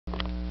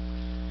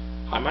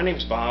Hi, my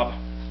name's Bob,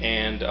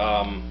 and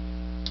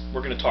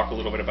we're going to talk a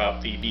little bit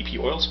about the BP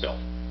oil spill.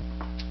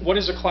 What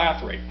is a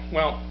clathrate?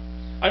 Well,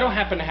 I don't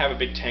happen to have a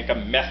big tank of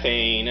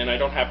methane, and I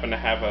don't happen to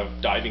have a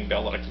diving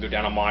bell that I can go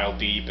down a mile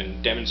deep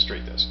and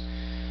demonstrate this.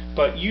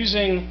 But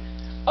using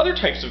other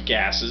types of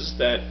gases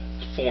that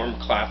form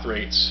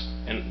clathrates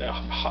and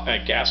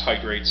gas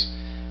hydrates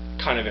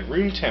kind of at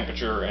room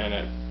temperature and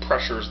at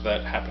pressures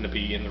that happen to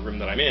be in the room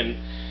that I'm in,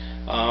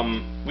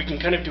 we can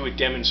kind of do a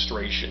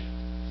demonstration.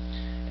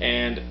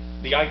 And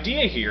the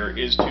idea here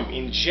is to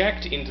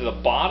inject into the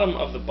bottom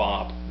of the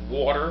BOP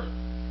water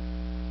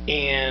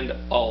and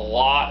a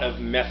lot of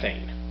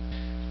methane.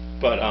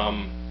 But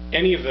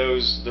any of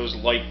those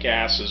light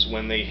gases,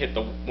 when they hit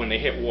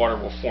water,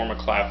 will form a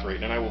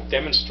clathrate, and I will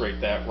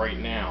demonstrate that right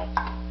now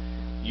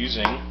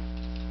using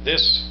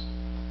this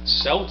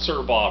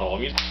seltzer bottle.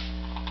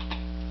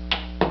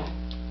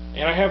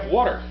 And I have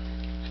water.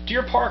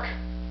 Deer Park,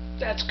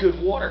 that's good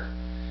water.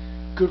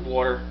 Good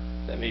water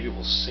that maybe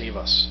will save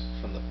us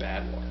from the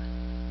bad water.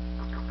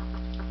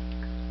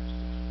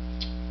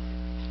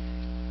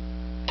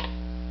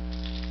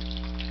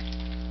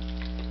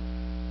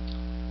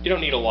 You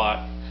don't need a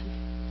lot,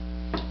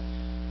 at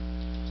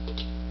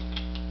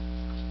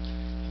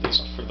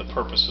least for the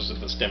purposes of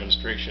this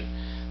demonstration.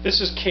 This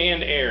is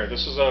canned air.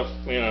 This is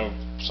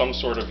some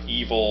sort of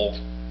evil,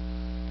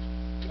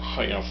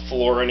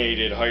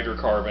 fluorinated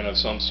hydrocarbon of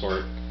some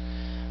sort.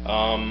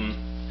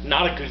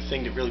 Not a good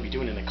thing to really be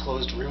doing in a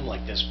closed room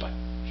like this, but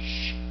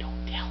shh,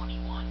 don't tell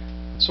anyone.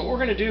 So what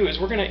we're going to do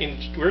is we're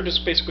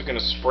just basically going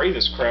to spray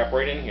this crap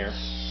right in here,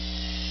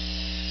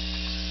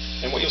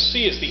 and what you'll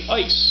see is the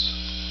ice.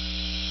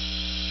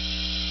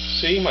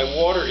 See, my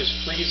water is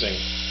freezing.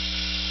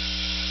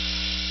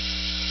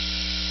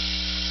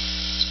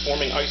 It's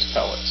forming ice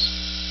pellets.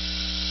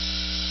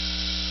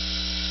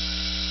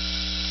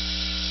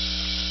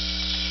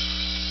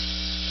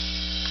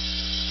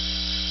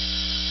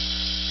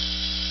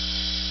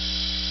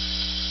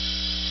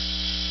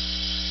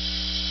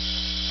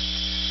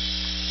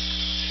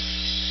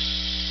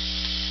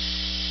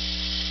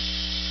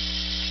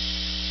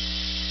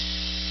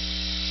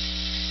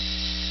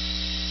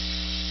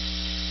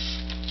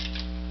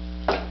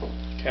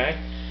 Okay.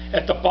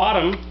 At the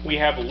bottom, we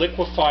have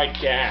liquefied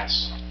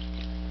gas.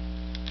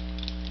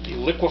 The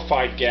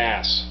liquefied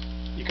gas.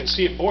 You can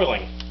see it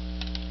boiling.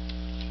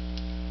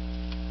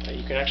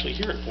 You can actually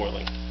hear it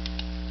boiling.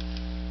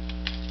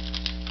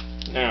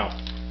 Now,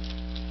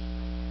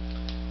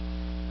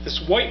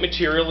 this white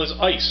material is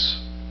ice.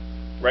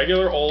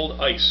 Regular old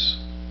ice.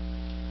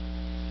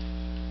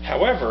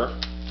 However,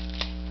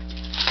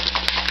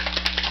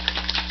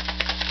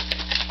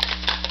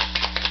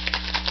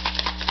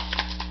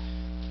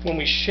 when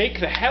we shake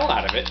the hell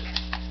out of it,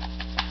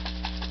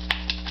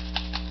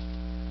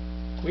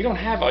 we don't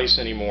have ice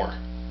anymore.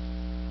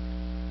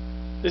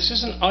 This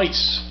isn't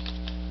ice.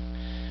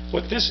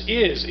 What this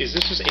is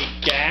this is a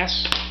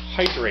gas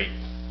hydrate.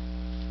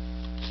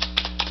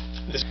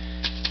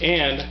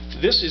 And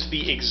this is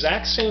the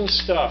exact same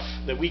stuff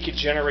that we could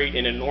generate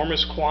in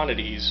enormous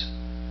quantities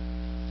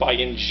by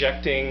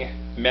injecting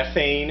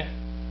methane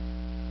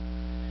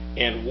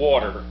and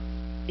water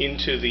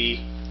into the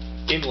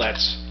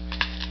inlets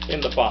in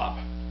the BOP.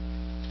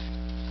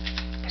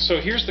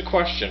 So here's the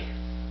question: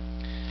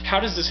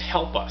 how does this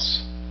help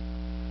us?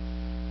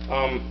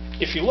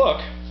 If you look,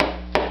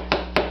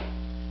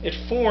 it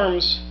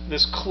forms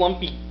this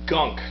clumpy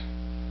gunk,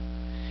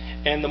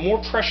 and the more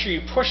pressure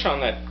you push on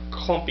that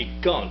clumpy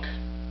gunk,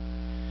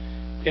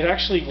 it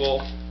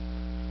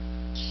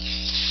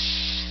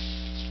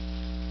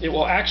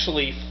will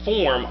actually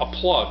form a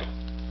plug.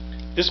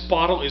 This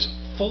bottle is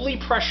fully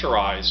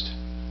pressurized,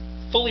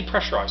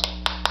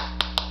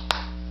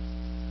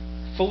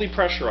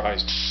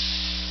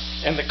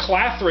 and the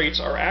clathrates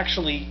are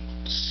actually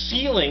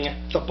sealing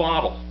the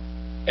bottle.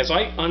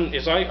 I'm going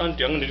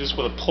to do this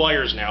with the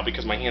pliers now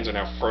because my hands are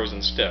now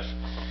frozen stiff.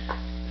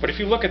 But if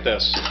you look at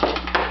this,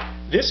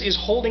 this is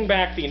holding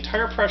back the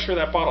entire pressure of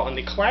that bottle, and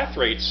the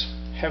clathrates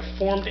have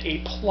formed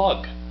a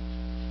plug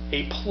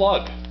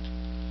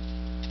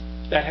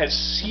that has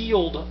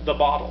sealed the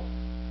bottle.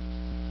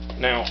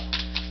 Now,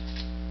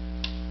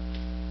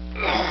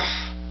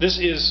 this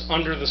is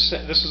under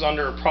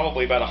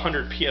probably about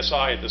 100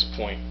 psi at this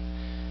point,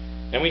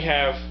 and we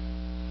have,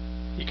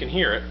 you can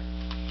hear it,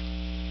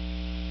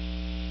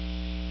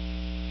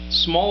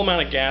 small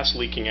amount of gas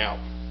leaking out,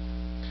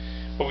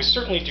 but we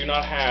certainly do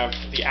not have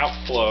the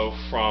outflow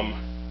from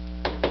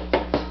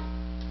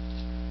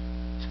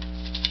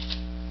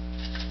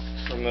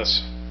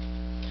this.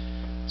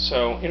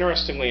 So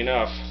interestingly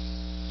enough,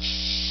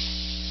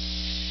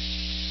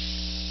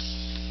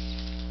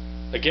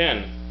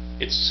 again,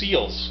 it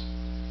seals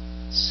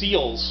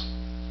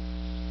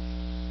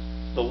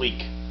the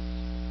leak.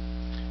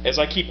 As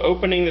I keep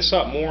opening this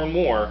up more and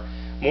more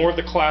of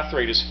the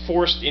clathrate is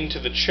forced into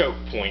the choke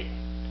point.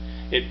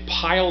 It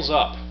piles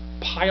up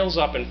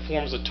and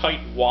forms a tight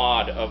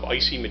wad of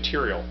icy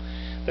material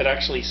that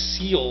actually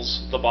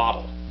seals the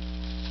bottle.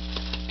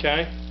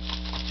 Okay?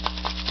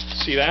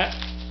 See that?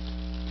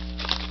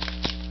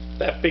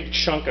 that big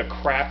chunk of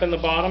crap in the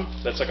bottom,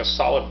 that's like a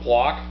solid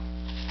block,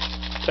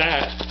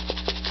 that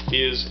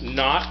is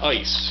not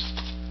ice.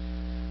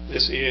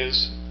 This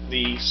is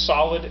the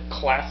solid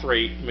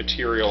clathrate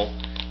material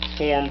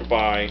formed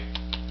by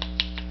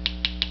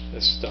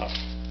this stuff.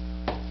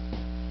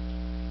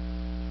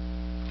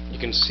 You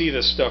can see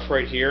this stuff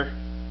right here.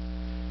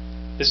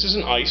 This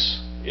isn't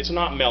ice. It's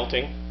not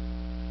melting.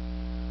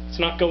 It's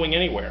not going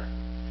anywhere.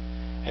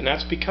 And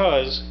that's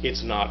because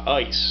it's not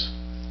ice.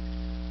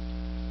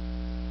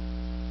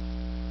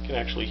 You can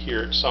actually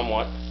hear it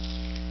somewhat.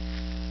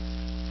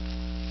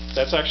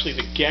 That's actually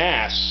the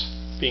gas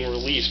being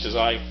released as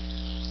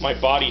my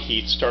body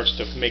heat starts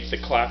to make the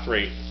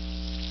clathrate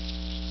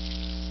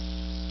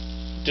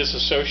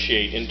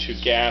dissociate into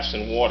gas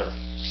and water.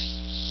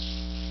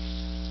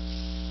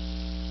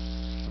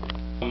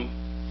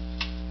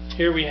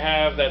 Here we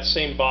have that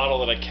same bottle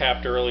that I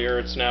capped earlier.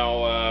 It's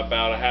now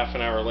about a half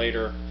an hour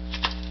later.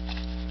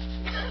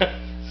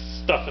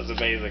 Stuff is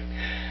amazing.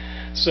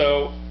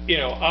 So, you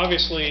know,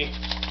 obviously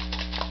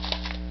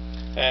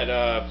at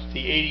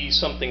the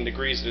 80-something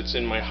degrees that it's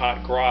in my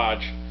hot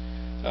garage,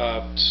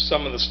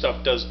 some of the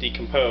stuff does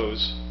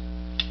decompose.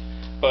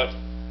 But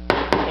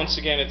once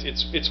again,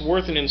 it's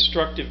worth an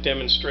instructive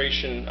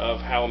demonstration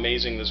of how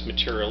amazing this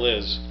material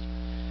is.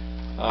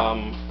 What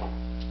I'm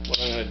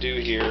going to do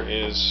here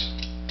is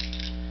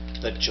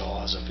the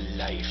jaws of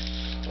life,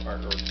 or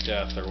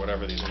death, or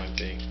whatever these might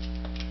be.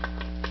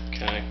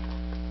 Okay.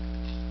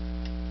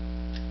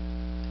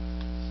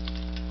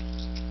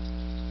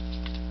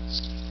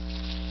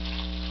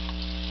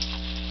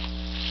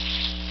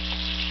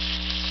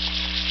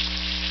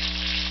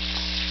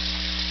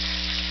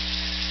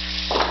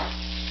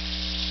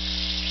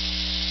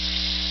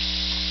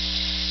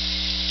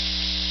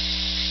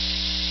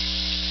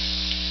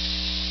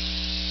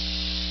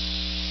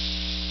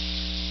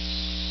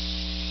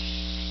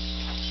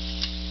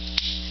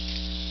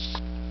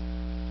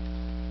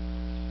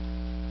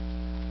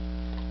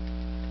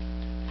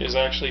 Has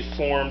actually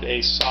formed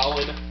a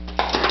solid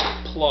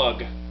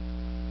plug.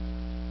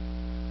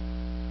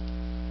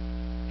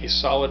 A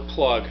solid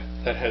plug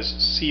that has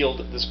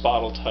sealed this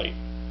bottle tight.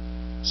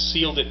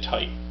 Sealed it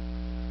tight.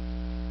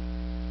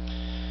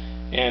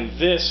 And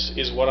this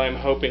is what I'm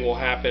hoping will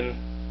happen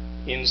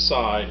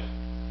inside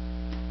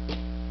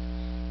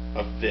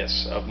of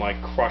this, of my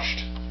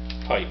crushed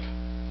pipe.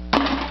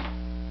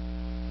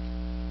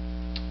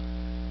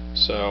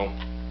 So,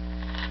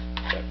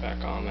 put that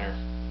back on there.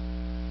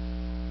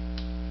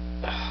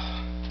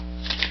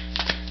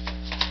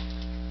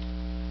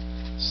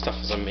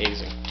 Stuff is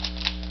amazing.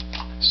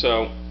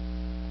 So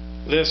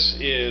this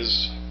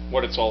is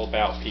what it's all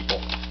about, people.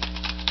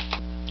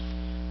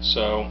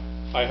 So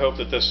I hope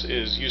that this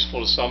is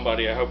useful to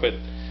somebody. I hope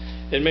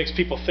it makes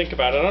people think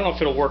about it. I don't know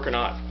if it'll work or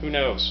not. Who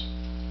knows?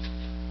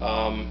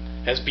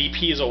 As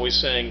BP is always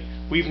saying,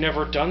 we've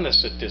never done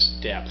this at this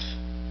depth.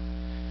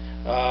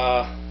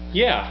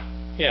 Yeah,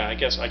 I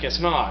guess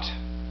not.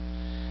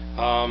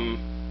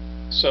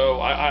 So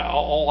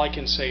all I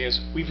can say is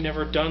we've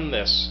never done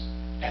this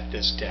at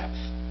this depth.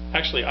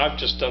 Actually, I've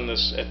just done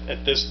this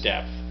at this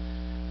depth,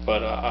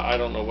 but I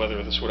don't know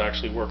whether this would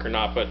actually work or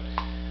not. But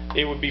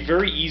it would be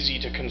very easy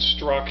to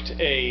construct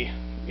a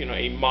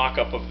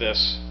mock-up of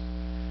this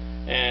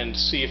and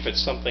see if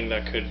it's something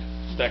that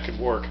could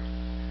work.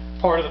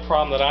 Part of the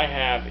problem that I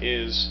have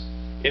is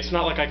it's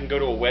not like I can go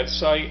to a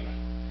website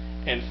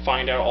and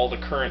find out all the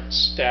current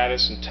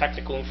status and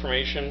technical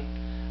information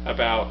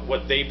about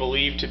what they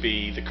believe to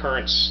be the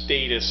current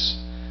status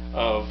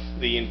of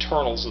the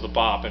internals of the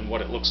BOP and what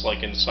it looks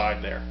like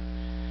inside there.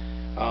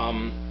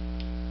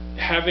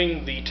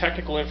 Having the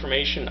technical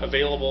information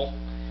available,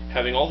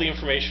 having all the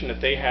information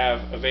that they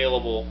have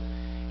available,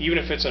 even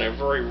if it's in a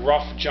very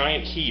rough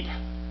giant heap,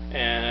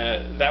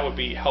 that would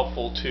be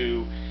helpful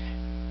to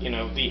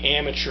the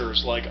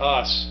amateurs like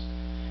us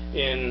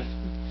in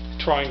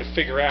trying to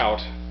figure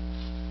out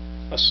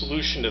a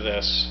solution to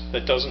this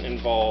that doesn't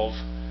involve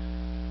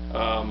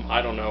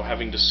I don't know,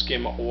 having to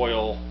skim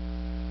oil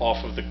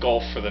off of the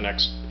Gulf for the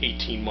next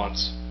 18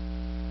 months.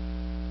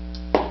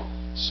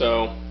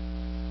 So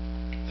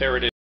there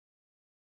it is.